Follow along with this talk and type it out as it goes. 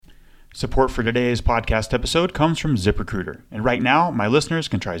Support for today's podcast episode comes from ZipRecruiter. And right now, my listeners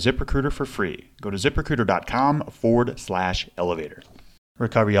can try ZipRecruiter for free. Go to ziprecruiter.com/elevator.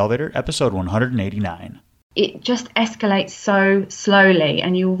 Recovery Elevator, episode 189. It just escalates so slowly,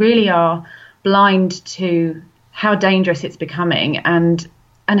 and you really are blind to how dangerous it's becoming and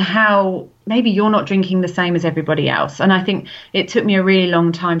how maybe you're not drinking the same as everybody else. And I think it took me a really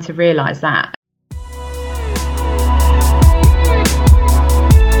long time to realize that.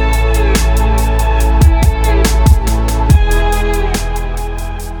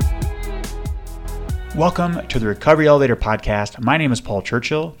 Welcome to the Recovery Elevator podcast. My name is Paul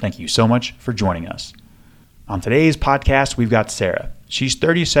Churchill. Thank you so much for joining us. On today's podcast, we've got Sarah. She's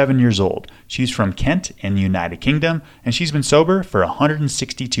 37 years old. She's from Kent in the United Kingdom, and she's been sober for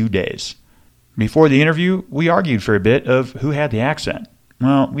 162 days. Before the interview, we argued for a bit of who had the accent.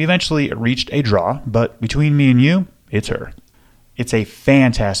 Well, we eventually reached a draw, but between me and you, it's her. It's a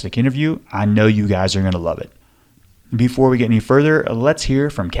fantastic interview. I know you guys are going to love it. Before we get any further, let's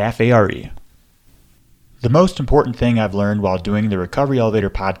hear from Café RE. The most important thing I've learned while doing the Recovery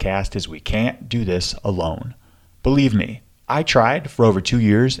Elevator podcast is we can't do this alone. Believe me, I tried for over 2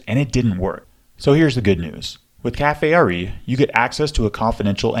 years and it didn't work. So here's the good news. With Café RE, you get access to a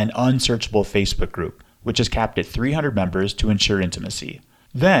confidential and unsearchable Facebook group, which is capped at 300 members to ensure intimacy.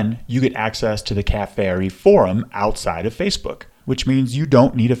 Then you get access to the Café RE forum outside of Facebook, which means you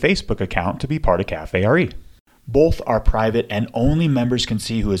don't need a Facebook account to be part of Café RE. Both are private and only members can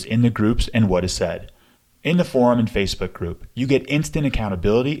see who is in the groups and what is said. In the forum and Facebook group, you get instant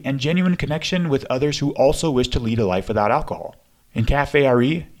accountability and genuine connection with others who also wish to lead a life without alcohol. In Café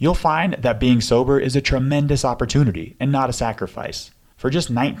RE, you'll find that being sober is a tremendous opportunity and not a sacrifice. For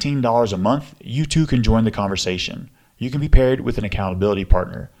just $19 a month, you too can join the conversation. You can be paired with an accountability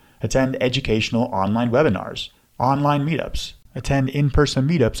partner, attend educational online webinars, online meetups, attend in-person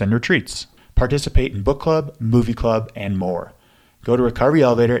meetups and retreats, participate in book club, movie club, and more. Go to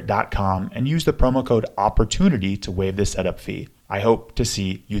recoveryelevator.com and use the promo code OPPORTUNITY to waive the setup fee. I hope to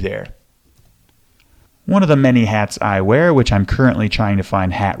see you there. One of the many hats I wear, which I'm currently trying to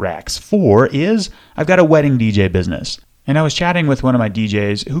find hat racks for, is I've got a wedding DJ business. And I was chatting with one of my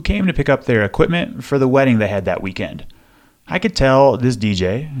DJs who came to pick up their equipment for the wedding they had that weekend. I could tell this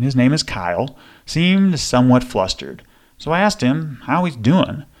DJ, and his name is Kyle, seemed somewhat flustered. So I asked him how he's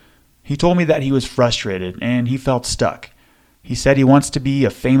doing. He told me that he was frustrated and he felt stuck. He said he wants to be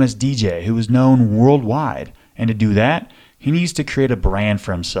a famous DJ who is known worldwide, and to do that, he needs to create a brand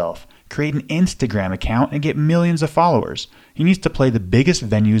for himself, create an Instagram account, and get millions of followers. He needs to play the biggest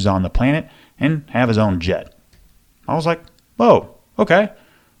venues on the planet and have his own jet. I was like, whoa, okay.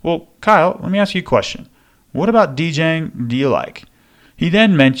 Well, Kyle, let me ask you a question. What about DJing do you like? He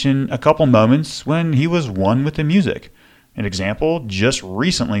then mentioned a couple moments when he was one with the music. An example just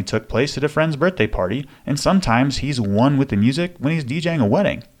recently took place at a friend's birthday party, and sometimes he's one with the music when he's DJing a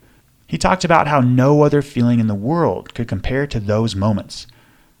wedding. He talked about how no other feeling in the world could compare to those moments.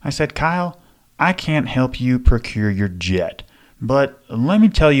 I said, Kyle, I can't help you procure your jet, but let me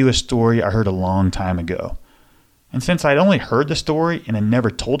tell you a story I heard a long time ago. And since I'd only heard the story and had never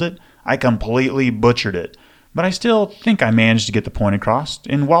told it, I completely butchered it. But I still think I managed to get the point across,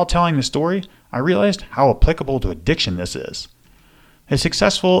 and while telling the story, I realized how applicable to addiction this is. A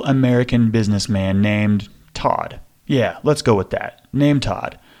successful American businessman named Todd, yeah, let's go with that, named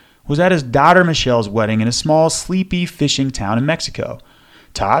Todd, was at his daughter Michelle's wedding in a small, sleepy fishing town in Mexico.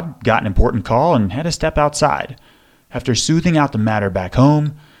 Todd got an important call and had to step outside. After soothing out the matter back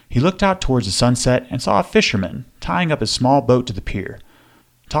home, he looked out towards the sunset and saw a fisherman tying up his small boat to the pier.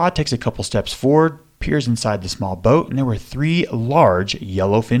 Todd takes a couple steps forward, peers inside the small boat, and there were 3 large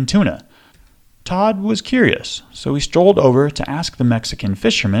yellowfin tuna. Todd was curious, so he strolled over to ask the Mexican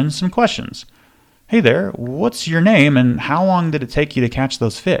fisherman some questions. Hey there, what's your name and how long did it take you to catch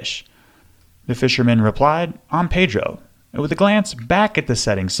those fish? The fisherman replied, I'm Pedro. And with a glance back at the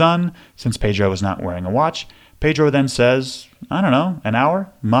setting sun, since Pedro was not wearing a watch, Pedro then says, I don't know, an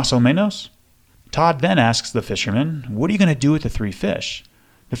hour, más o menos? Todd then asks the fisherman, what are you going to do with the 3 fish?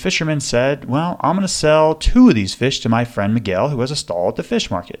 The fisherman said, well, I'm going to sell 2 of these fish to my friend Miguel, who has a stall at the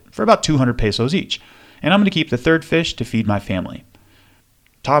fish market, for about 200 pesos each, and I'm going to keep the 3rd fish to feed my family.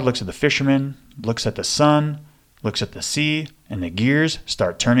 Todd looks at the fisherman, looks at the sun, looks at the sea, and the gears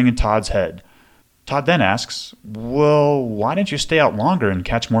start turning in Todd's head. Todd then asks, well, why didn't you stay out longer and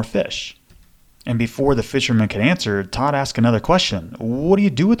catch more fish? And before the fisherman could answer, Todd asks another question. What do you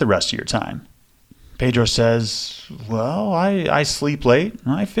do with the rest of your time? Pedro says, well, I sleep late,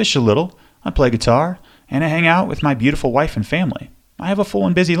 I fish a little, I play guitar, and I hang out with my beautiful wife and family. I have a full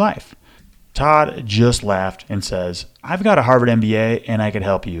and busy life. Todd just laughed and says, I've got a Harvard MBA and I could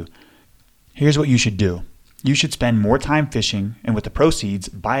help you. Here's what you should do. You should spend more time fishing, and with the proceeds,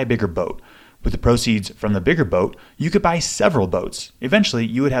 buy a bigger boat. With the proceeds from the bigger boat, you could buy several boats. Eventually,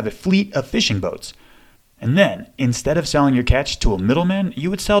 you would have a fleet of fishing boats. And then, instead of selling your catch to a middleman,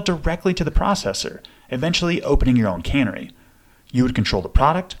 you would sell directly to the processor, eventually opening your own cannery. You would control the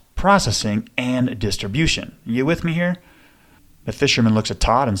product, processing, and distribution. You with me here? The fisherman looks at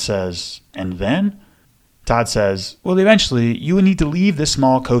Todd and says, "And then?" Todd says, "Well, eventually, you would need to leave this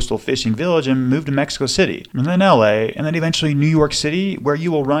small coastal fishing village and move to Mexico City, and then LA, and then eventually New York City, where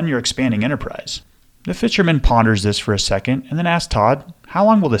you will run your expanding enterprise." The fisherman ponders this for a second and then asks Todd, "How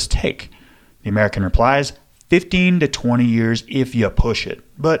long will this take?" The American replies, 15 to 20 years if you push it,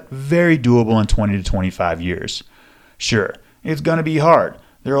 but very doable in 20 to 25 years. Sure, it's going to be hard.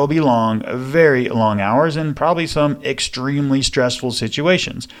 There will be long, very long hours and probably some extremely stressful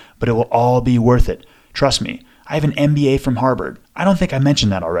situations, but it will all be worth it. Trust me, I have an MBA from Harvard. I don't think I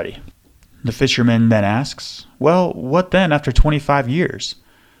mentioned that already. The fisherman then asks, "Well, what then after 25 years?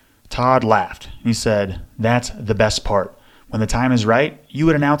 Todd laughed. He said, "That's the best part. When the time is right, you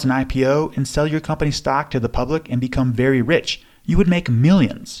would announce an IPO and sell your company stock to the public and become very rich. You would make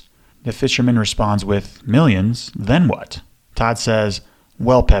millions." The fisherman responds with, "Millions? Then what?" Todd says,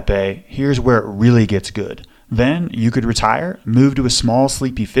 "Well, Pepe, here's where it really gets good. Then you could retire, move to a small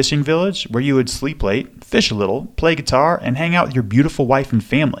sleepy fishing village where you would sleep late, fish a little, play guitar, and hang out with your beautiful wife and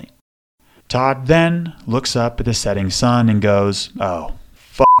family." Todd then looks up at the setting sun and goes, "Oh,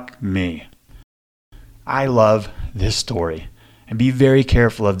 fuck me." I love this story, and be very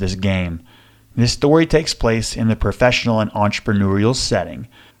careful of this game. This story takes place in the professional and entrepreneurial setting,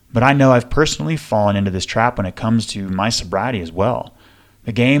 but I know I've personally fallen into this trap when it comes to my sobriety as well.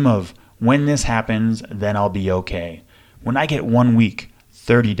 The game of when this happens, then I'll be okay. When I get 1 week,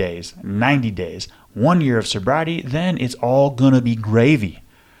 30 days, 90 days, 1 year of sobriety, then it's all gonna be gravy.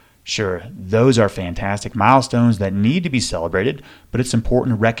 Sure, those are fantastic milestones that need to be celebrated, but it's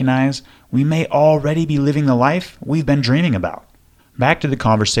important to recognize we may already be living the life we've been dreaming about. Back to the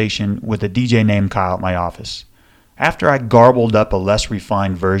conversation with a DJ named Kyle at my office. After I garbled up a less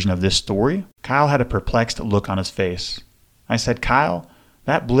refined version of this story, Kyle had a perplexed look on his face. I said, "Kyle,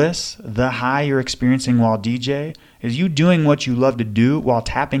 that bliss, the high you're experiencing while DJ, is you doing what you love to do while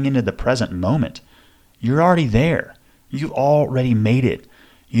tapping into the present moment. You're already there. You've already made it.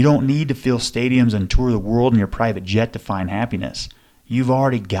 You don't need to fill stadiums and tour the world in your private jet to find happiness. You've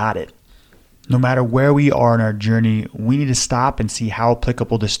already got it." No matter where we are in our journey, we need to stop and see how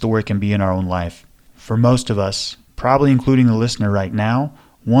applicable this story can be in our own life. For most of us, probably including the listener right now,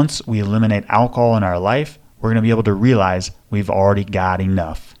 once we eliminate alcohol in our life, we're going to be able to realize we've already got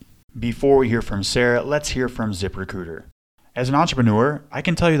enough. Before we hear from Sarah, let's hear from ZipRecruiter. As an entrepreneur, I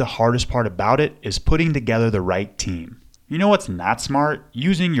can tell you the hardest part about it is putting together the right team. You know what's not smart?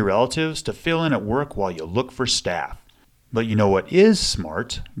 Using your relatives to fill in at work while you look for staff. But you know what is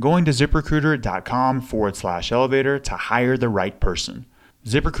smart? Going to ZipRecruiter.com/elevator to hire the right person.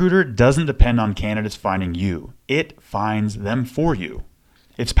 ZipRecruiter doesn't depend on candidates finding you. It finds them for you.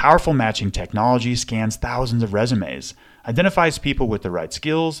 Its powerful matching technology scans thousands of resumes, identifies people with the right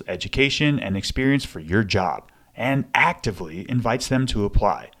skills, education, and experience for your job, and actively invites them to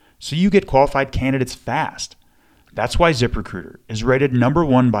apply, so you get qualified candidates fast. That's why ZipRecruiter is rated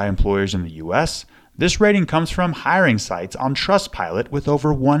 #1 by employers in the US. This rating comes from hiring sites on Trustpilot with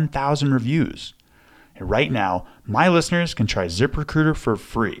over 1,000 reviews. And right now, my listeners can try ZipRecruiter for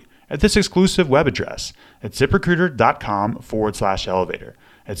free at this exclusive web address at ZipRecruiter.com/elevator.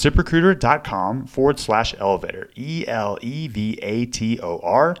 At ZipRecruiter.com/elevator.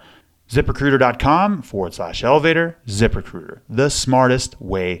 ELEVATOR. ZipRecruiter.com/elevator. ZipRecruiter, the smartest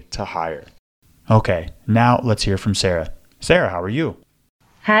way to hire. Okay, now let's hear from Sarah. Sarah, how are you?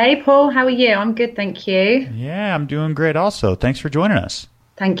 Hey, Paul, how are you? I'm good, thank you. Yeah, I'm doing great also. Thanks for joining us.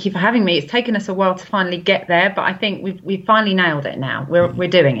 Thank you for having me. It's taken us a while to finally get there, but I think we've finally nailed it now. We're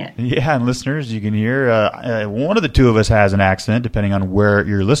doing it. Yeah, and listeners, you can hear one of the two of us has an accent, depending on where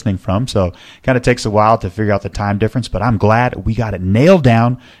you're listening from. So it kind of takes a while to figure out the time difference, but I'm glad we got it nailed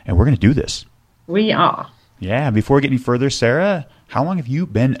down, and we're going to do this. We are. Yeah, before we get any further, Sarah, how long have you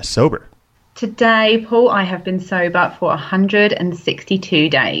been sober? Today, Paul, I have been sober for 162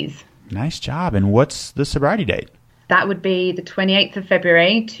 days. Nice job. And what's the sobriety date? That would be the 28th of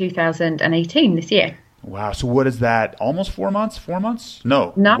February, 2018, this year. Wow. So what is that? Almost 4 months? 4 months?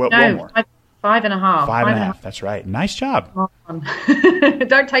 No. No, one more. Five and a half. Five and a half. That's right. Nice job.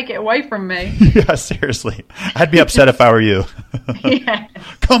 Don't take it away from me. Yeah, seriously. I'd be upset if I were you. Yeah.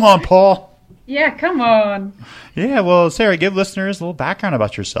 Come on, Paul. Yeah, come on. Yeah, well, Sarah, give listeners a little background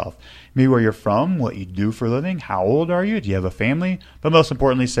about yourself. Maybe where you're from, what you do for a living, how old are you, do you have a family? But most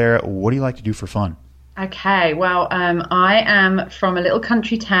importantly, Sarah, what do you like to do for fun? Okay, well, I am from a little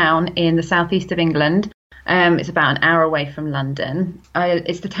country town in the southeast of England. It's about an hour away from London.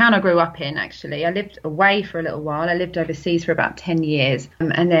 It's the town I grew up in, actually. I lived away for a little while. I lived overseas for about 10 years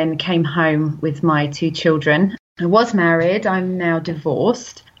and then came home with my two children. I was married. I'm now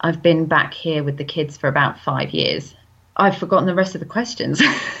divorced. I've been back here with the kids for about 5 years. I've forgotten the rest of the questions.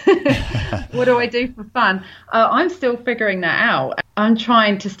 What do I do for fun? I'm still figuring that out. I'm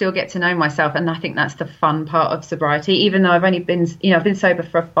trying to still get to know myself, and I think that's the fun part of sobriety. Even though I've only been, I've been sober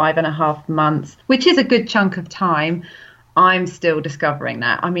for 5.5 months, which is a good chunk of time. I'm still discovering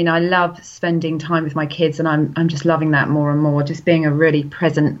that. I mean, I love spending time with my kids, and I'm just loving that more and more. Just being a really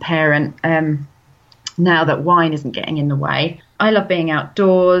present parent. Now that wine isn't getting in the way. I love being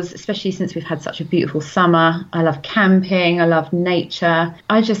outdoors, especially since we've had such a beautiful summer. I love camping. I love nature.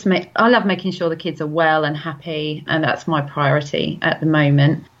 I love making sure the kids are well and happy, and that's my priority at the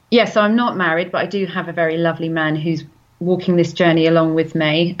moment. Yeah, so I'm not married, but I do have a very lovely man who's walking this journey along with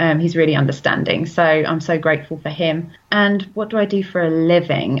me. He's really understanding, so I'm so grateful for him. And what do I do for a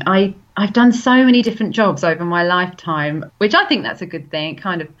living? I've done so many different jobs over my lifetime, which I think that's a good thing. It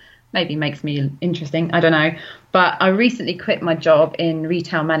kind of maybe makes me interesting. I don't know. But I recently quit my job in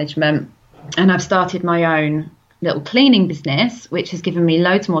retail management, and I've started my own little cleaning business, which has given me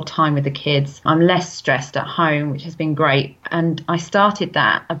loads more time with the kids. I'm less stressed at home, which has been great. And I started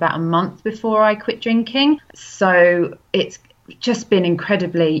that about a month before I quit drinking. So it's just been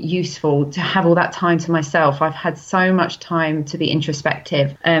incredibly useful to have all that time to myself. I've had so much time to be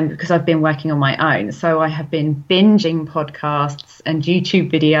introspective because I've been working on my own. So I have been binging podcasts and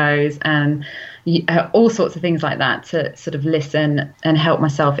YouTube videos and all sorts of things like that to sort of listen and help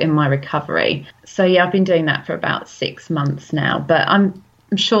myself in my recovery. So yeah, I've been doing that for about 6 months now, but I'm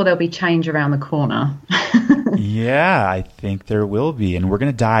sure there'll be change around the corner. Yeah, I think there will be. And we're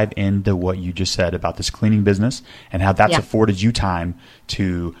going to dive into what you just said about this cleaning business and how that's afforded you time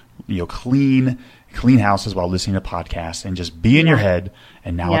to, clean houses while listening to podcasts and just be in your head.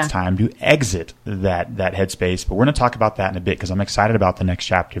 And now it's time to exit that headspace. But we're going to talk about that in a bit because I'm excited about the next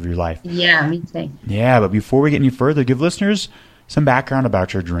chapter of your life. Yeah, me too. Yeah, but before we get any further, give listeners some background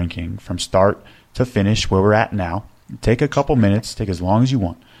about your drinking from start to finish, where we're at now. Take a couple minutes, take as long as you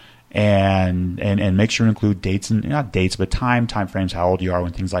want. And make sure to include dates, and not dates, but time frames, how old you are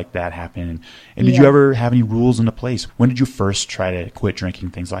when things like that happen. And did you ever have any rules into place? When did you first try to quit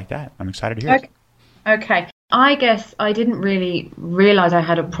drinking, things like that? I'm excited to hear it. Okay. I guess I didn't really realize I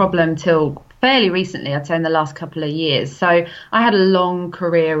had a problem till fairly recently, I'd say in the last couple of years. So I had a long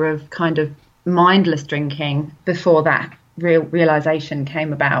career of kind of mindless drinking before that realization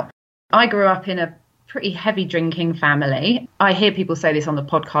came about. I grew up in a pretty heavy drinking family. I hear people say this on the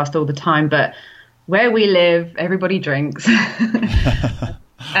podcast all the time, but where we live, everybody drinks.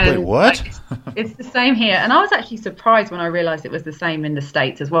 Wait, what? It's the same here. And I was actually surprised when I realized it was the same in the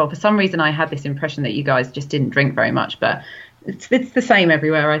States as well. For some reason, I had this impression that you guys just didn't drink very much, but it's the same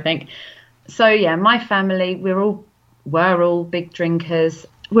everywhere, I think. So yeah, my family, we're all big drinkers.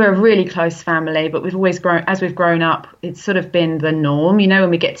 We're a really close family, but we've always as we've grown up, it's sort of been the norm. When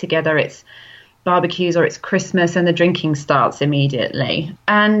we get together, it's barbecues or it's Christmas and the drinking starts immediately.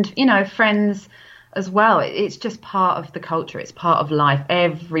 And, friends as well. It's just part of the culture. It's part of life.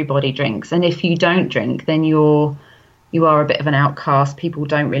 Everybody drinks. And if you don't drink, then you are a bit of an outcast. People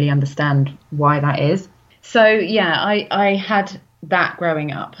don't really understand why that is. So, yeah, I had that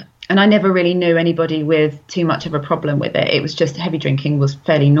growing up. And I never really knew anybody with too much of a problem with it. It was just heavy drinking was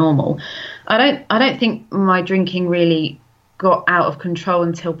fairly normal. I don't think my drinking really got out of control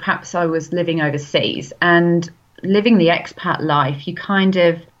until perhaps I was living overseas. And living the expat life, you kind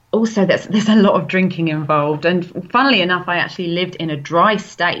of also there's a lot of drinking involved. And funnily enough, I actually lived in a dry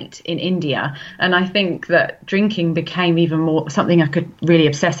state in India. And I think that drinking became even more something I could really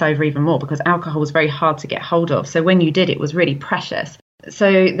obsess over even more because alcohol was very hard to get hold of. So when you did, it was really precious.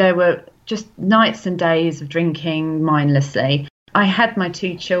 So there were just nights and days of drinking mindlessly. I had my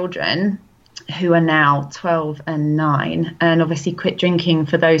two children who are now 12 and 9 and obviously quit drinking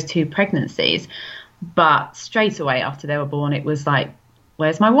for those 2 pregnancies. But straight away after they were born, it was like,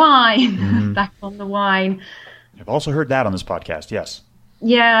 where's my wine? Back on the wine. I've also heard that on this podcast, yes.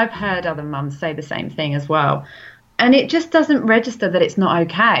 Yeah, I've heard other mums say the same thing as well. And it just doesn't register that it's not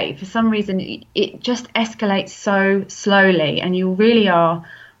okay. For some reason, it just escalates so slowly and you really are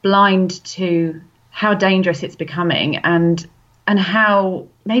blind to how dangerous it's becoming and how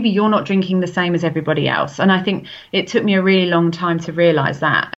maybe you're not drinking the same as everybody else. And I think it took me a really long time to realize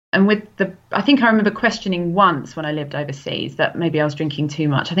that. And I think I remember questioning once when I lived overseas that maybe I was drinking too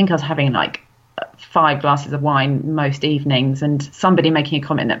much. I think I was having like 5 glasses of wine most evenings, and somebody making a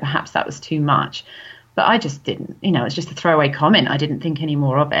comment that perhaps that was too much. But I just didn't, it's just a throwaway comment. I didn't think any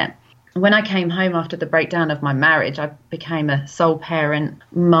more of it. When I came home after the breakdown of my marriage, I became a sole parent.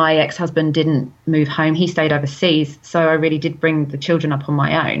 My ex-husband didn't move home. He stayed overseas. So I really did bring the children up on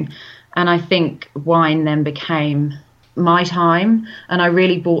my own. And I think wine then became my time. And I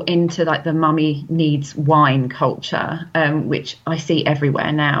really bought into like the mummy needs wine culture, which I see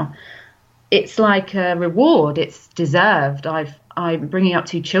everywhere now. It's like a reward. It's deserved. I'm bringing up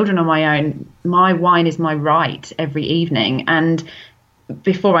 2 children on my own. My wine is my right every evening. And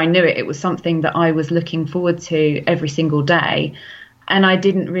before I knew it, it was something that I was looking forward to every single day. And I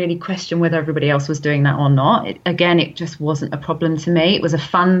didn't really question whether everybody else was doing that or not. It just wasn't a problem to me. It was a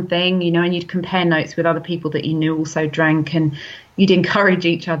fun thing, and you'd compare notes with other people that you knew also drank, and you'd encourage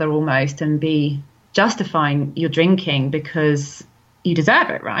each other almost and be justifying your drinking because you deserve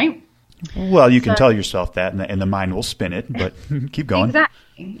it, right? Well, you can tell yourself that, and the mind will spin it, but keep going.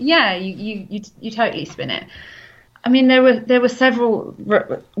 Exactly. Yeah, you totally spin it. I mean, there were several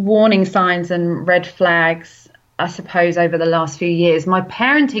warning signs and red flags, I suppose, over the last few years. My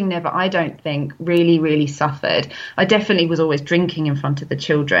parenting never, I don't think, really, really suffered. I definitely was always drinking in front of the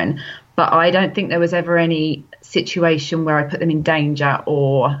children, but I don't think there was ever any situation where I put them in danger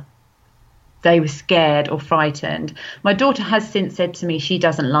or they were scared or frightened. My daughter has since said to me she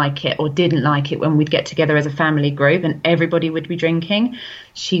doesn't like it or didn't like it when we'd get together as a family group and everybody would be drinking.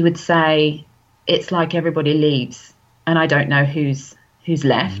 She would say, it's like everybody leaves and I don't know who's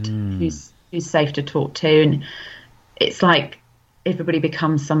left, who's safe to talk to. And it's like everybody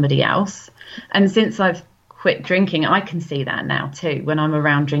becomes somebody else. And since I've quit drinking, I can see that now too. When I'm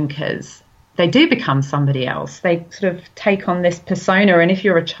around drinkers, they do become somebody else. They sort of take on this persona. And if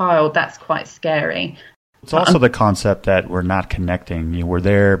you're a child, that's quite scary. It's also the concept that we're not connecting. We're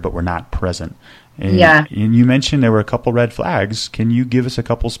there, but we're not present. And, yeah. And you mentioned there were a couple red flags. Can you give us a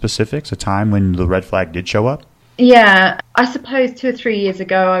couple specifics, a time when the red flag did show up? Yeah. I suppose 2 or 3 years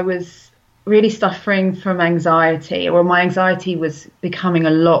ago, I was really suffering from anxiety, or my anxiety was becoming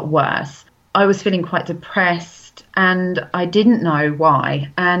a lot worse. I was feeling quite depressed and I didn't know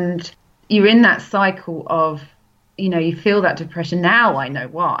why. And you're in that cycle of, you feel that depression. Now I know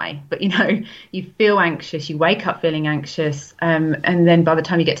why, but you feel anxious, you wake up feeling anxious. And then by the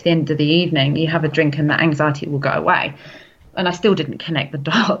time you get to the end of the evening, you have a drink and that anxiety will go away. And I still didn't connect the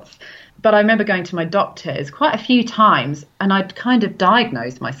dots. But I remember going to my doctors quite a few times and I'd kind of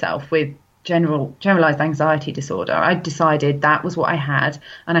diagnosed myself with generalized anxiety disorder. I decided that was what I had,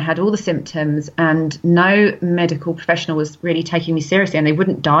 and I had all the symptoms, and no medical professional was really taking me seriously, and they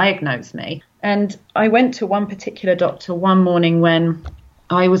wouldn't diagnose me. And I went to one particular doctor one morning when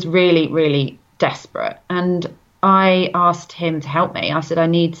I was really, really desperate, and I asked him to help me. I said, I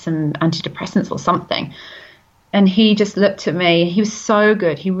need some antidepressants or something. And he just looked at me. He was so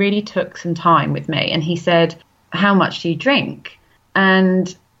good. He really took some time with me, and he said, how much do you drink?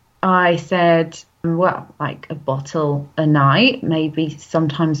 And I said, well, like a bottle a night, maybe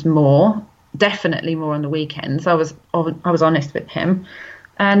sometimes more, definitely more on the weekends. I was honest with him.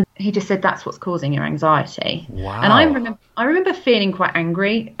 And he just said, that's what's causing your anxiety. Wow. And I remember feeling quite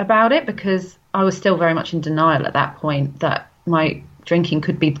angry about it because I was still very much in denial at that point that my drinking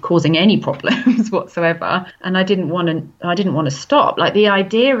could be causing any problems whatsoever. And I didn't want to stop. Like, the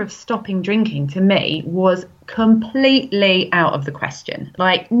idea of stopping drinking to me was completely out of the question.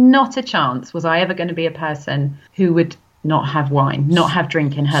 Like, not a chance was I ever going to be a person who would not have wine, not have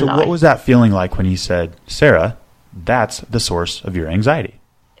drink in her life. So what was that feeling like when he said, Sarah, that's the source of your anxiety?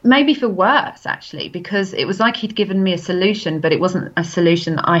 Maybe for worse, actually, because it was like he'd given me a solution, but it wasn't a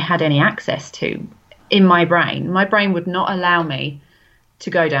solution that I had any access to in my brain. My brain would not allow me to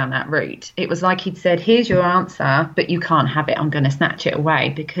go down that route. It was like he'd said, here's your answer, but you can't have it. I'm going to snatch it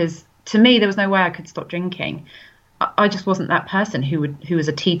away, because to me, there was no way I could stop drinking. I just wasn't that person who was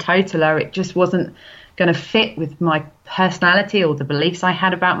a teetotaler. It just wasn't going to fit with my personality or the beliefs I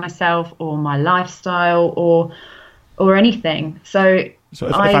had about myself or my lifestyle or anything. So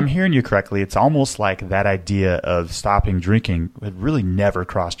if I'm hearing you correctly, it's almost like that idea of stopping drinking had really never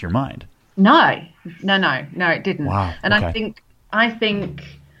crossed your mind. No, it didn't. Wow. And okay. I think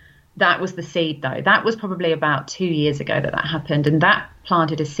that was the seed, though. That was probably about 2 years ago that happened, and that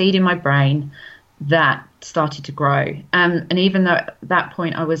planted a seed in my brain that started to grow. And even though at that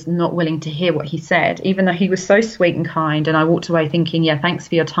point I was not willing to hear what he said, even though he was so sweet and kind, and I walked away thinking, yeah, thanks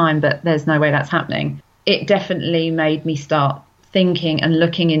for your time, but there's no way that's happening, it definitely made me start thinking and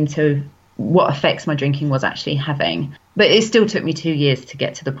looking into what effects my drinking was actually having. But it still took me 2 years to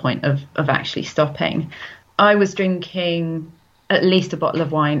get to the point of actually stopping. I was drinking at least a bottle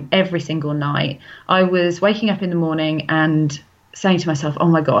of wine every single night. I was waking up in the morning and saying to myself, oh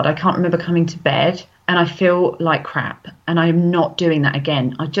my God, I can't remember coming to bed and I feel like crap and I'm not doing that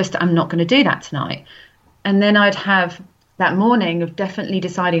again. I'm not going to do that tonight. And then I'd have that morning of definitely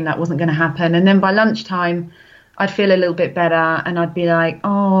deciding that wasn't going to happen. And then by lunchtime, I'd feel a little bit better and I'd be like,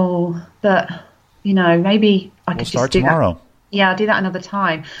 oh, but, maybe I could just do tomorrow. That. Yeah, I'll do that another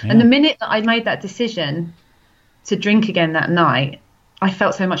time. Yeah. And the minute that I made that decision to drink again that night, I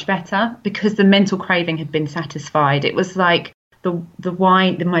felt so much better because the mental craving had been satisfied. It was like the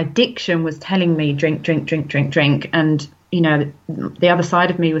wine, my addiction was telling me drink. And, the other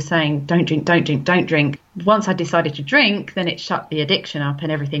side of me was saying, don't drink. Once I decided to drink, then it shut the addiction up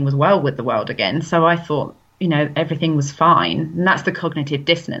and everything was well with the world again. So I thought, everything was fine. And that's the cognitive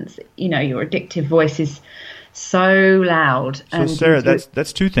dissonance. Your addictive voice is so loud. So Sarah,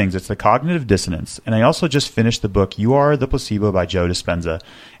 that's two things. It's the cognitive dissonance. And I also just finished the book, You Are the Placebo by Joe Dispenza.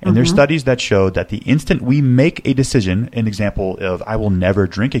 And there's studies that show that the instant we make a decision, an example of I will never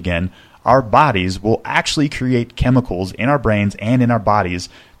drink again, our bodies will actually create chemicals in our brains and in our bodies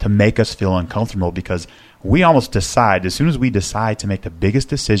to make us feel uncomfortable because we almost decide, as soon as we decide to make the biggest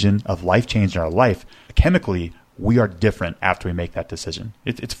decision of life change in our life, chemically, we are different after we make that decision.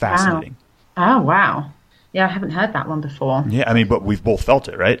 It's fascinating. Wow. Oh, wow. Yeah, I haven't heard that one before. Yeah, but we've both felt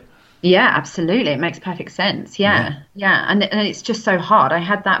it, right? Yeah, absolutely. It makes perfect sense. Yeah. And it's just so hard. I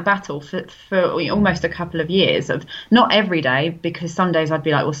had that battle for almost a couple of years of not every day, because some days I'd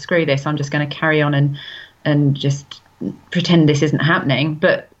be like, well, screw this. I'm just going to carry on and just pretend this isn't happening.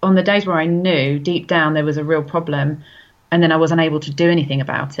 But on the days where I knew deep down there was a real problem and then I wasn't able to do anything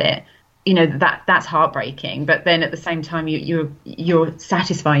about it, that's heartbreaking. But then at the same time, you're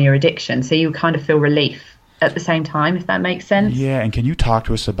satisfying your addiction. So you kind of feel relief at the same time, if that makes sense. Yeah, and can you talk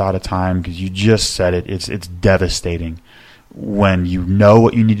to us about a time, because you just said it's devastating when you know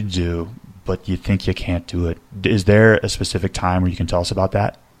what you need to do, but you think you can't do it. Is there a specific time where you can tell us about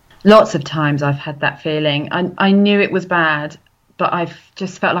that? Lots of times I've had that feeling. I knew it was bad, but I've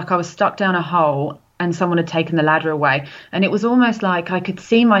just felt like I was stuck down a hole and someone had taken the ladder away. And it was almost like I could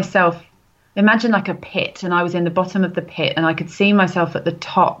see myself, imagine like a pit, and I was in the bottom of the pit and I could see myself at the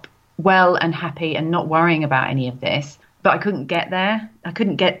top, well and happy and not worrying about any of this, but I couldn't get there. I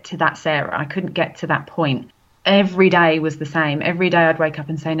couldn't get to that Sarah. I couldn't get to that point. Every day was the same. Every day I'd wake up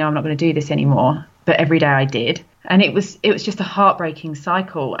and say, no, I'm not going to do this anymore. But every day I did. And it was just a heartbreaking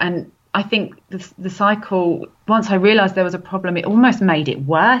cycle. And I think the cycle, once I realized there was a problem, it almost made it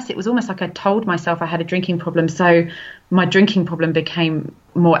worse. It was almost like I told myself I had a drinking problem. So my drinking problem became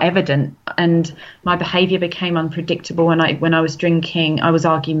more evident and my behavior became unpredictable. When I was drinking, I was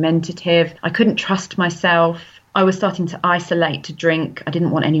argumentative. I couldn't trust myself. I was starting to isolate to drink. I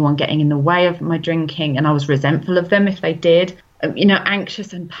didn't want anyone getting in the way of my drinking, and I was resentful of them if they did.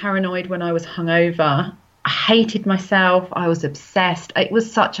 Anxious and paranoid when I was hungover. I hated myself. I was obsessed. It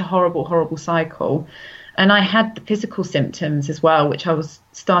was such a horrible, horrible cycle. And I had the physical symptoms as well, which I was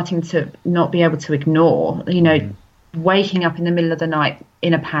starting to not be able to ignore. Waking up in the middle of the night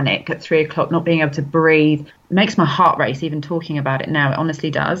in a panic at 3:00, not being able to breathe. It makes my heart race even talking about it now. It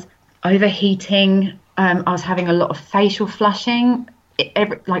honestly does. Overheating. I was having a lot of facial flushing.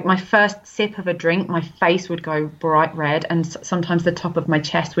 Like my first sip of a drink, my face would go bright red and sometimes the top of my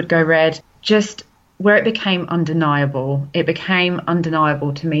chest would go red. Just where it became undeniable. It became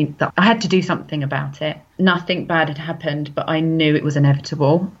undeniable to me that I had to do something about it. Nothing bad had happened, but I knew it was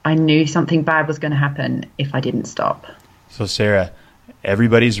inevitable. I knew something bad was going to happen if I didn't stop. So Sarah,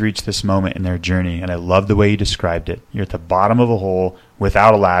 everybody's reached this moment in their journey, and I love the way you described it. You're at the bottom of a hole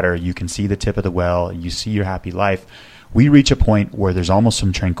without a ladder. You can see the tip of the well, and you see your happy life. We reach a point where there's almost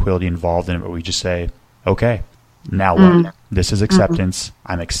some tranquility involved in it, where we just say, okay, now what? This is acceptance.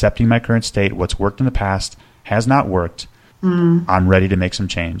 I'm accepting my current state. What's worked in the past has not worked. I'm ready to make some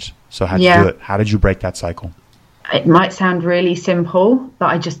change. So how'd you do it? How did you break that cycle? It might sound really simple, but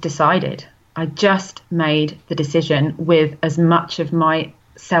I just decided. I just made the decision with as much of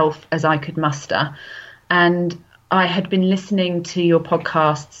myself as I could muster. And I had been listening to your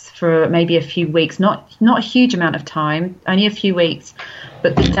podcasts for maybe a few weeks, not a huge amount of time, only a few weeks.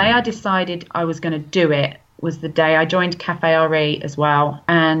 But the day I decided I was going to do it was the day I joined Café RE as well.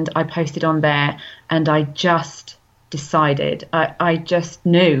 And I posted on there and I just decided, I just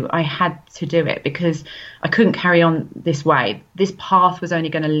knew I had to do it because I couldn't carry on this way. This path was only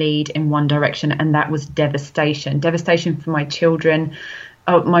going to lead in one direction, and that was devastation for my children,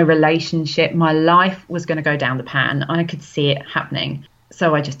 my relationship. My life was going to go down the pan. I could see it happening.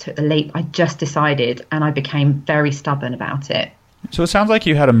 So I just took the leap. I just decided, and I became very stubborn about it. So it sounds like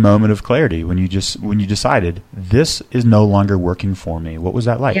you had a moment of clarity when you decided this is no longer working for me. What was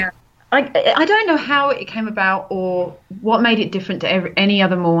that like? Yeah. I don't know how it came about or what made it different to any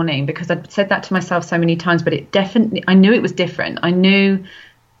other morning, because I'd said that to myself so many times, but I knew it was different. I knew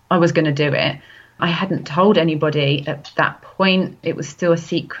I was going to do it. I hadn't told anybody at that point. It was still a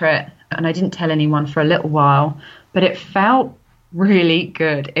secret, and I didn't tell anyone for a little while, but it felt really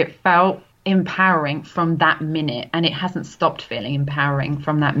good. It felt empowering from that minute, and it hasn't stopped feeling empowering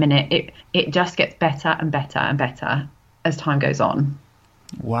from that minute. It just gets better and better and better as time goes on.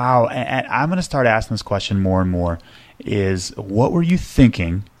 Wow. And I'm going to start asking this question more and more is, what were you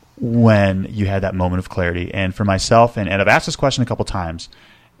thinking when you had that moment of clarity? And for myself, and I've asked this question a couple times,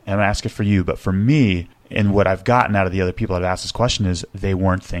 and I'm going to ask it for you, but for me, and what I've gotten out of the other people that have asked this question is they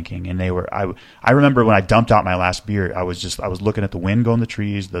weren't thinking. And I remember when I dumped out my last beer, I was looking at the wind go in the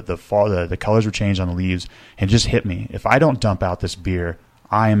trees, the fall, the colors were changed on the leaves, and it just hit me. If I don't dump out this beer,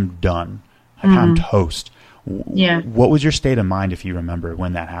 I am done. I'm toast. Yeah. What was your state of mind, if you remember,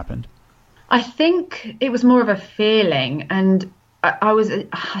 when that happened? I think it was more of a feeling, and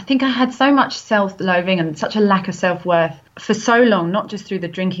I think I had so much self-loathing and such a lack of self-worth for so long, not just through the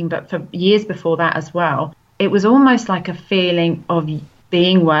drinking, but for years before that as well. It was almost like a feeling of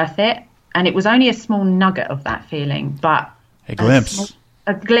being worth it, and it was only a small nugget of that feeling, but a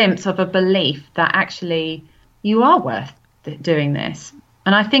glimpse of a belief that actually you are worth doing this.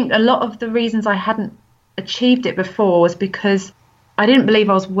 And I think a lot of the reasons I hadn't achieved it before was because I didn't believe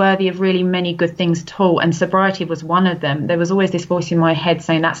I was worthy of really many good things at all, and sobriety was one of them. There was always this voice in my head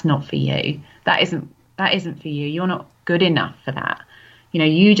saying, that's not for you. That isn't for you. You're not good enough for that.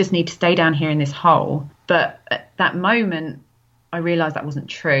 You just need to stay down here in this hole. But at that moment, I realized that wasn't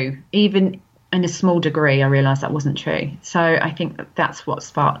true. Even in a small degree, I realized that wasn't true. So I think that's what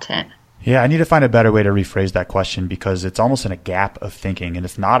sparked it. Yeah, I need to find a better way to rephrase that question, because it's almost in a gap of thinking, and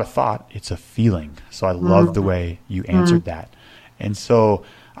it's not a thought, it's a feeling. So I love the way you answered that. And so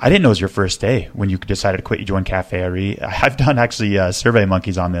I didn't know it was your first day when you decided to quit. You joined Café RE. I've done actually Survey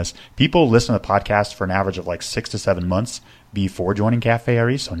Monkeys on this. People listen to the podcast for an average of like 6 to 7 months before joining Café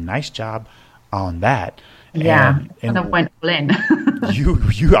RE. So nice job on that. Yeah, and I went all in.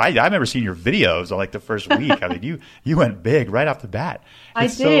 I remember seeing your videos like the first week. I mean, you went big right off the bat. I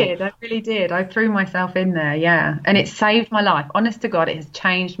really did. I threw myself in there, yeah. And it saved my life. Honest to God, it has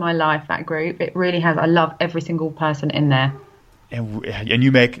changed my life, that group. It really has. I love every single person in there. And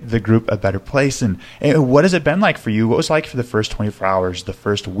you make the group a better place. And what has it been like for you? What was it like for the first 24 hours, the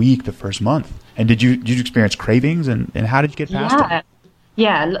first week, the first month? And did you experience cravings, and how did you get past them?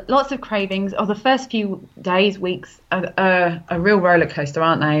 Yeah, lots of cravings. The first few days, weeks are a real roller coaster,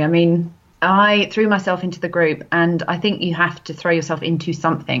 aren't they? I mean, I threw myself into the group, and I think you have to throw yourself into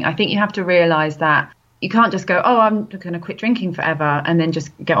something. I think you have to realize that you can't just go, I'm going to quit drinking forever and then just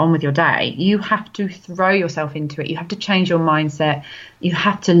get on with your day. You have to throw yourself into it. You have to change your mindset. You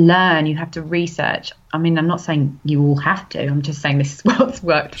have to learn. You have to research. I mean, I'm not saying you all have to. I'm just saying this is what's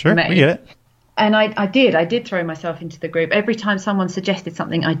worked for me. Sure, we get it. And I did throw myself into the group. Every time someone suggested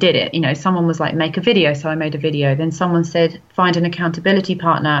something, I did it. Someone was like, make a video. So I made a video. Then someone said, find an accountability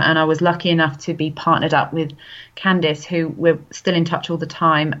partner. And I was lucky enough to be partnered up with Candice, who we're still in touch all the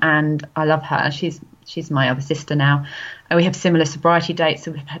time. And I love her. She's my other sister now. And we have similar sobriety dates.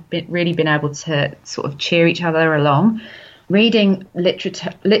 So we've really been able to sort of cheer each other along. Reading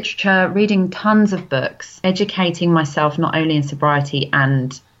literature, reading tons of books, educating myself not only in sobriety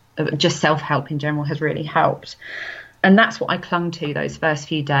and just self-help in general has really helped. And that's what I clung to those first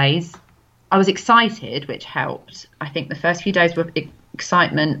few days. I was excited, which helped. I think the first few days were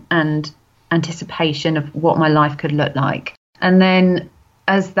excitement and anticipation of what my life could look like. And then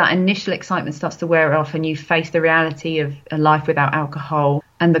as that initial excitement starts to wear off and you face the reality of a life without alcohol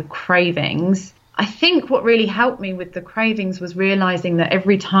and the cravings, I think what really helped me with the cravings was realizing that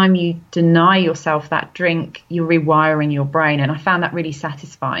every time you deny yourself that drink, you're rewiring your brain. And I found that really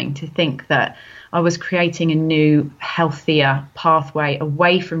satisfying to think that I was creating a new, healthier pathway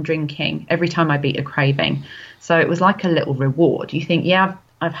away from drinking every time I beat a craving. So it was like a little reward. You think, yeah,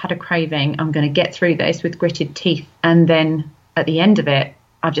 I've had a craving. I'm going to get through this with gritted teeth. And then at the end of it,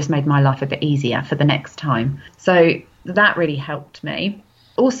 I've just made my life a bit easier for the next time. So that really helped me.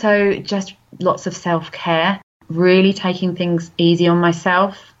 Also, just lots of self-care, really taking things easy on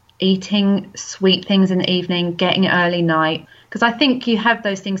myself, eating sweet things in the evening, getting an early night. Because I think you have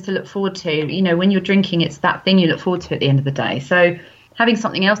those things to look forward to. When you're drinking, it's that thing you look forward to at the end of the day. So having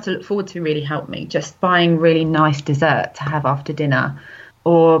something else to look forward to really helped me. Just buying really nice dessert to have after dinner,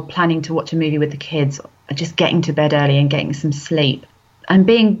 or planning to watch a movie with the kids, or just getting to bed early and getting some sleep. and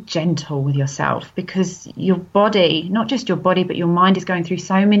being gentle with yourself, because your body, not just your body, but your mind is going through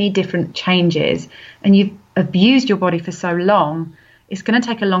so many different changes, and you've abused your body for so long. It's going to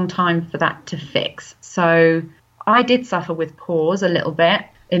take a long time for that to fix. So I did suffer with pause a little bit.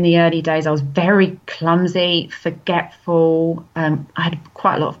 In the early days, I was very clumsy, forgetful. I had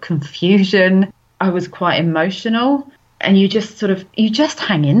quite a lot of confusion. I was quite emotional. And you just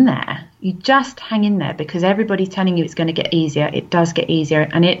hang in there. You just hang in there because everybody's telling you it's going to get easier. It does get easier.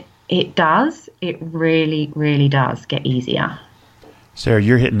 And it does. It really, really does get easier. Sarah,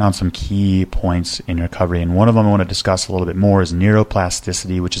 you're hitting on some key points in recovery, and one of them I want to discuss a little bit more is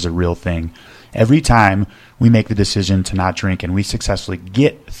neuroplasticity, which is a real thing. Every time we make the decision to not drink and we successfully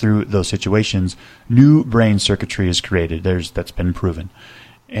get through those situations, new brain circuitry is created. That's been proven.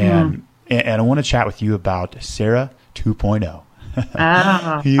 And I want to chat with you about Sarah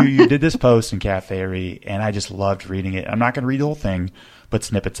 2.0. You did this post in Café RE, and I just loved reading it. I'm not going to read the whole thing, but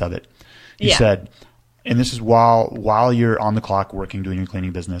snippets of it. You said, and this is while you're on the clock working, doing your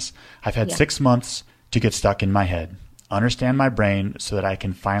cleaning business, I've had 6 months to get stuck in my head, understand my brain so that I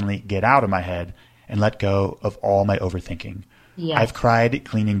can finally get out of my head and let go of all my overthinking. Yes. I've cried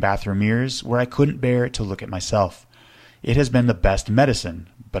cleaning bathroom mirrors where I couldn't bear to look at myself. It has been the best medicine,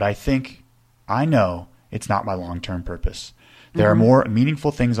 but I know it's not my long-term purpose. There are more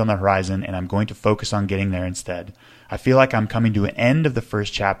meaningful things on the horizon, and I'm going to focus on getting there instead. I feel like I'm coming to an end of the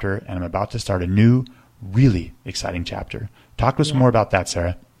first chapter, and I'm about to start a new, really exciting chapter. Talk to us more about that,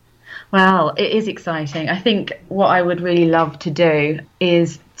 Sarah. Well, it is exciting. I think what I would really love to do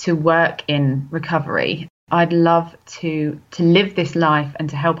is to work in recovery. I'd love to live this life and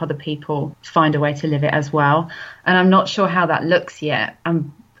to help other people find a way to live it as well. And I'm not sure how that looks yet.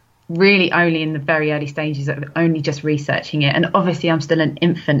 I'm really only in the very early stages of only just researching it. And obviously I'm still an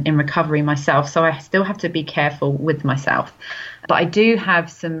infant in recovery myself, so I still have to be careful with myself. But I do have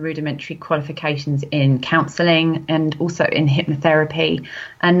some rudimentary qualifications in counselling and also in hypnotherapy.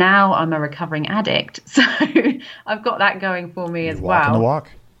 And now I'm a recovering addict. So I've got that going for me as well. Walking the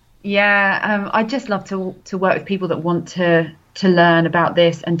walk. Yeah, I just love to work with people that want to learn about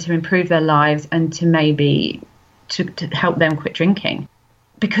this and to improve their lives and to maybe to help them quit drinking.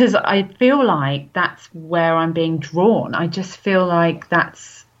 Because I feel like that's where I'm being drawn. I just feel like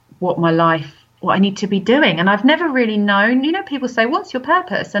that's what I need to be doing. And I've never really known, people say, what's your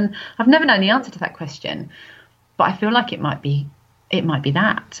purpose? And I've never known the answer to that question. But I feel like it might be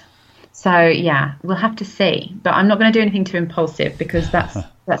that. So, yeah, we'll have to see. But I'm not going to do anything too impulsive because that's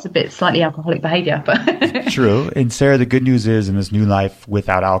a bit slightly alcoholic behavior. But True. And Sarah, the good news is in this new life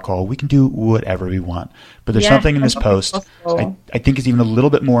without alcohol, we can do whatever we want. But there's something in this post I think is even a little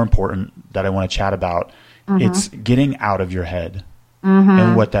bit more important that I want to chat about. It's getting out of your head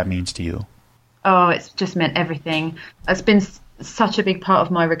and what that means to you. Oh, it's just meant everything. It's been such a big part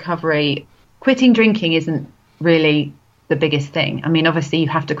of my recovery. Quitting drinking isn't really the biggest thing. I mean, obviously you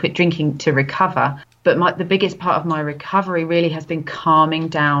have to quit drinking to recover, but the biggest part of my recovery really has been calming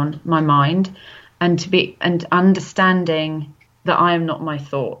down my mind and understanding that I am not my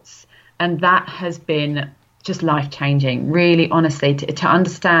thoughts. And that has been just life-changing, really, honestly, to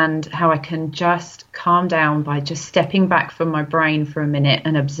understand how I can just calm down by just stepping back from my brain for a minute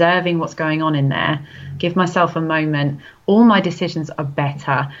and observing what's going on in there, give myself a moment. All my decisions are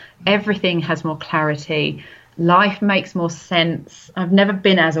better. Everything has more clarity. Life makes more sense. I've never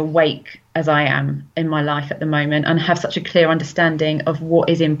been as awake as I am in my life at the moment and have such a clear understanding of what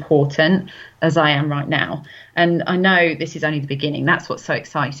is important as I am right now. And I know this is only the beginning. That's what's so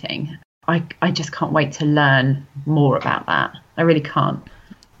exciting. I just can't wait to learn more about that. I really can't.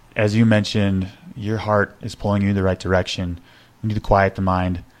 As you mentioned, your heart is pulling you in the right direction. You need to quiet the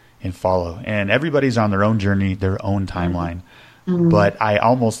mind and follow. And everybody's on their own journey, their own timeline. But I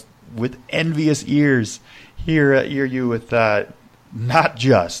almost, with envious ears, hear you with not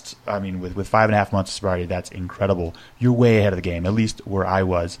just, with 5.5 months of sobriety, that's incredible. You're way ahead of the game, at least where I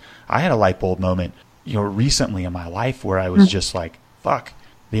was. I had a light bulb moment, recently in my life where I was just like, fuck.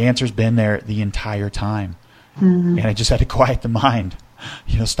 The answer's been there the entire time. And I just had to quiet the mind.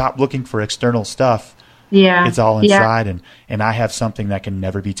 Stop looking for external stuff. Yeah. It's all inside. Yeah. And I have something that can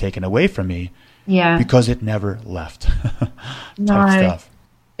never be taken away from me. Yeah. Because it never left. Type stuff.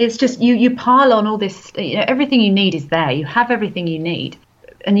 It's just you pile on all this, everything you need is there. You have everything you need.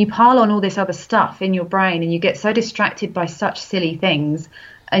 And you pile on all this other stuff in your brain and you get so distracted by such silly things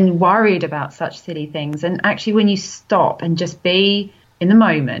and worried about such silly things. And actually when you stop and just be in the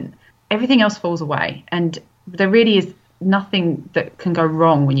moment, everything else falls away. And there really is nothing that can go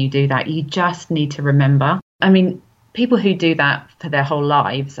wrong when you do that. You just need to remember. people who do that for their whole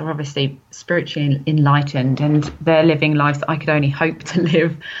lives are obviously spiritually enlightened, and they're living lives that I could only hope to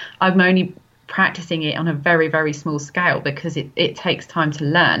live. I'm only practicing it on a very, very small scale because it takes time to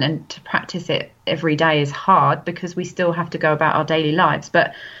learn, and to practice it every day is hard because we still have to go about our daily lives.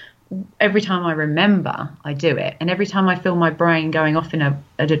 But every time I remember, I do it. And every time I feel my brain going off in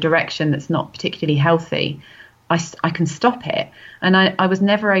a direction that's not particularly healthy, I can stop it. And I was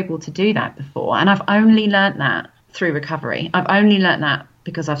never able to do that before. And I've only learnt that through recovery. I've only learnt that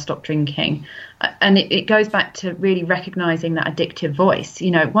because I've stopped drinking. And it goes back to really recognizing that addictive voice.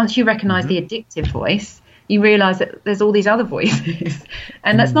 You know, once you recognize the addictive voice, you realize that there's all these other voices.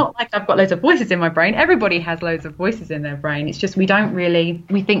 And that's not like I've got loads of voices in my brain. Everybody has loads of voices in their brain. It's just we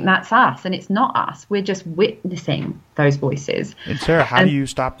think that's us, and it's not us. We're just witnessing those voices. And Sarah, how do you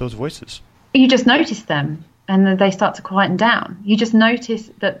stop those voices? You just notice them, and then they start to quieten down. You just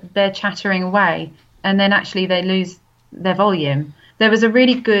notice that they're chattering away, and then actually they lose their volume. I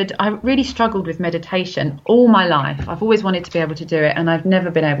really struggled with meditation all my life. I've always wanted to be able to do it, and I've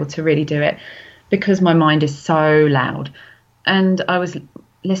never been able to really do it because my mind is so loud. And I was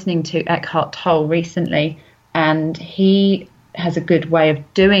listening to Eckhart Tolle recently, and he has a good way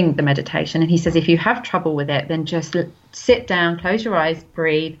of doing the meditation. And he says, if you have trouble with it, then just sit down, close your eyes,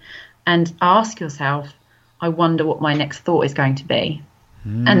 breathe, and ask yourself, I wonder what my next thought is going to be,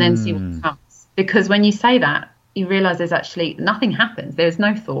 and then see what comes. Because when you say that, you realize there's actually nothing happens. There's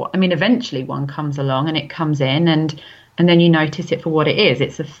no thought. I mean, eventually one comes along and it comes in, and then you notice it for what it is.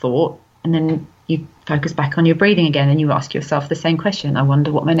 It's a thought, and then you focus back on your breathing again, and you ask yourself the same question. I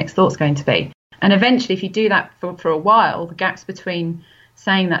wonder what my next thought's going to be. And eventually, if you do that for a while, the gaps between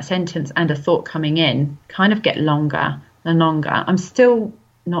saying that sentence and a thought coming in kind of get longer and longer. I'm still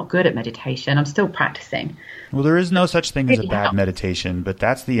not good at meditation. I'm still practicing. Well, there is no such thing as a bad meditation, but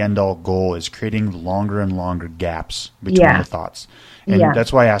that's the end-all goal, is creating longer and longer gaps between the thoughts. And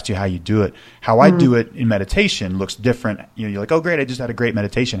that's why I asked you how you do it. How I do it in meditation looks different. You know, you're like, oh, great, I just had a great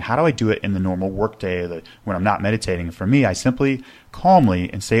meditation. How do I do it in the normal workday when I'm not meditating? And for me, I simply calmly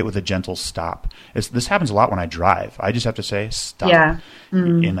and say it with a gentle stop. This happens a lot when I drive. I just have to say stop,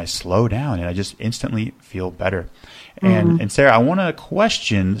 and I slow down, and I just instantly feel better. And Sarah, I want to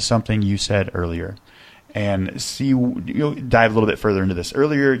question something you said earlier, and see, dive a little bit further into this.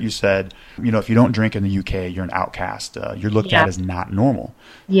 Earlier, you said, if you don't drink in the UK, you're an outcast. You're looked at as not normal.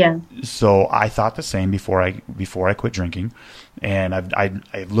 Yeah. So I thought the same before I quit drinking, and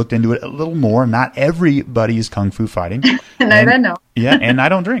I've looked into it a little more. Not everybody is kung fu fighting. They're not. Yeah, and I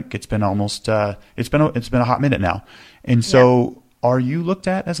don't drink. It's been almost it's been a hot minute now, and so are you looked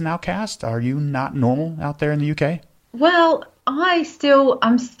at as an outcast? Are you not normal out there in the UK? Well, I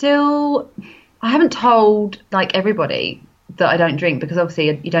haven't told like everybody that I don't drink, because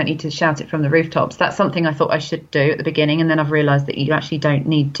obviously you don't need to shout it from the rooftops. That's something I thought I should do at the beginning, and then I've realised that you actually don't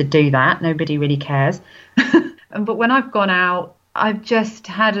need to do that. Nobody really cares. But when I've gone out, I've just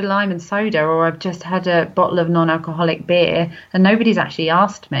had a lime and soda, or I've just had a bottle of non-alcoholic beer, and nobody's actually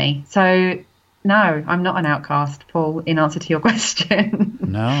asked me. So no, I'm not an outcast, Paul, in answer to your question.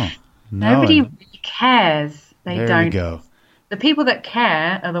 No. Nobody really cares. There you go. The people that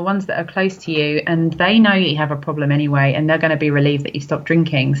care are the ones that are close to you, and they know you have a problem anyway, and they're going to be relieved that you stopped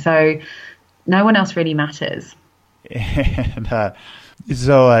drinking. So no one else really matters. And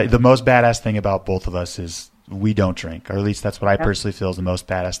so the most badass thing about both of us is we don't drink, or at least that's what I personally feel is the most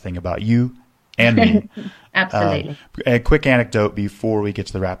badass thing about you and me. Absolutely. A quick anecdote before we get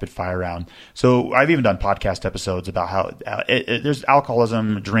to the rapid fire round. So I've even done podcast episodes about how there's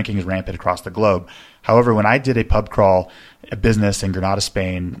alcoholism, drinking is rampant across the globe. However, when I did a pub crawl, a business in Granada,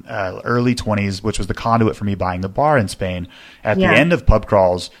 Spain, early 20s, which was the conduit for me buying the bar in Spain, at the end of pub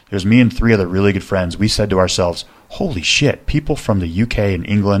crawls, there's me and 3 other really good friends. We said to ourselves, holy shit, people from the UK and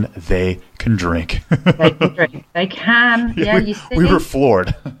England, they can drink. They can drink. They can. Yeah, we were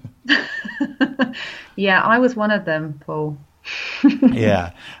floored. Yeah, I was one of them, Paul.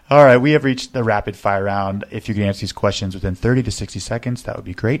 Yeah. All right. We have reached the rapid fire round. If you can answer these questions within 30 to 60 seconds, that would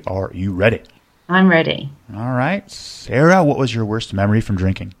be great. Are you ready? I'm ready. All right. Sarah, what was your worst memory from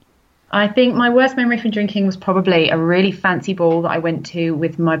drinking? I think my worst memory from drinking was probably a really fancy ball that I went to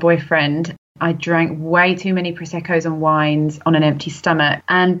with my boyfriend. I drank way too many Prosecco's and wines on an empty stomach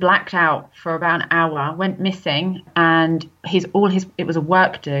and blacked out for about an hour, went missing, and it was a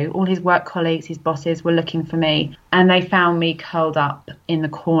work do. All his work colleagues, his bosses were looking for me, and they found me curled up in the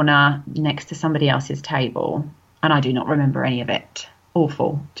corner next to somebody else's table, and I do not remember any of it.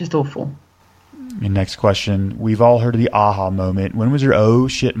 Awful, just awful. And next question. We've all heard of the aha moment. When was your oh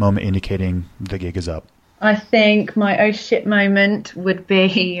shit moment indicating the gig is up? I think my oh shit moment would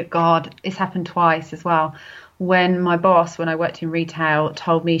be, God, it's happened twice as well. when my boss, when I worked in retail,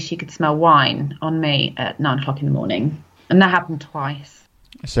 told me she could smell wine on me at 9 o'clock in the morning. And that happened twice.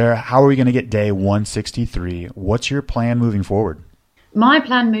 Sarah, how are we going to get day 163? What's your plan moving forward? My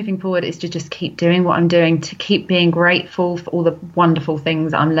plan moving forward is to just keep doing what I'm doing, to keep being grateful for all the wonderful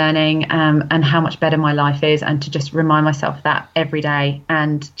things I'm learning, and how much better my life is, and to just remind myself that every day,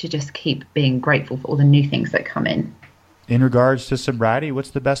 and to just keep being grateful for all the new things that come in. In regards to sobriety, what's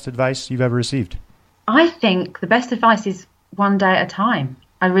the best advice you've ever received? I think the best advice is one day at a time.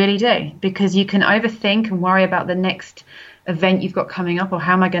 I really do, because you can overthink and worry about the next event you've got coming up, or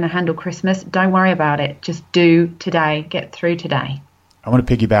how am I going to handle Christmas? Don't worry about it. Just do today. Get through today. I want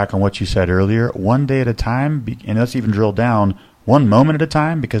to piggyback on what you said earlier. One day at a time, and let's even drill down one moment at a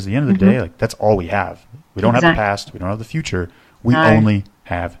time, because at the end of the day, like, that's all we have. We don't have the past. We don't have the future. We only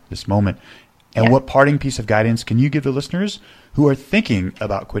have this moment. And what parting piece of guidance can you give the listeners who are thinking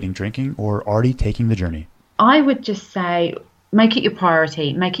about quitting drinking or already taking the journey? I would just say, make it your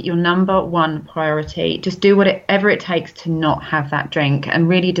priority. Make it your number one priority. Just do whatever it takes to not have that drink, and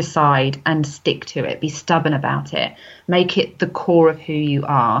really decide and stick to it. Be stubborn about it. Make it the core of who you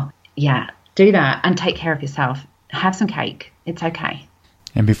are. Yeah, do that and take care of yourself. Have some cake. It's okay.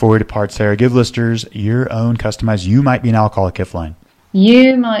 And before we depart, Sarah, give listeners your own customized "you might be an alcoholic" if line.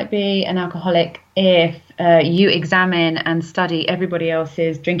 You might be an alcoholic if you examine and study everybody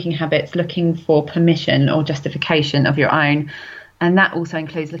else's drinking habits, looking for permission or justification of your own. And that also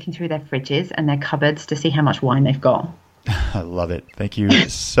includes looking through their fridges and their cupboards to see how much wine they've got. I love it. Thank you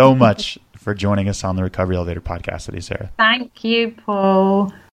so much for joining us on the Recovery Elevator podcast today, Sarah. Thank you,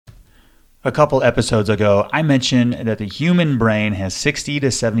 Paul. A couple episodes ago, I mentioned that the human brain has 60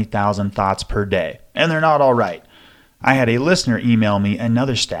 to 70,000 thoughts per day, and they're not all right. I had a listener email me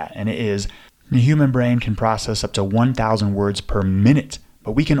another stat, and it is the human brain can process up to 1,000 words per minute,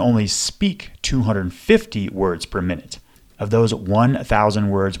 but we can only speak 250 words per minute. Of those 1,000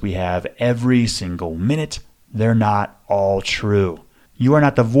 words we have every single minute, they're not all true. You are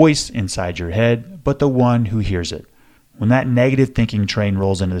not the voice inside your head, but the one who hears it. When that negative thinking train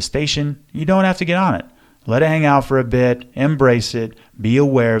rolls into the station, you don't have to get on it. Let it hang out for a bit, embrace it, be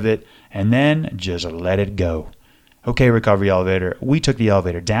aware of it, and then just let it go. Okay, Recovery Elevator, we took the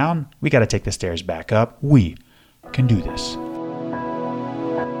elevator down. We got to take the stairs back up. We can do this.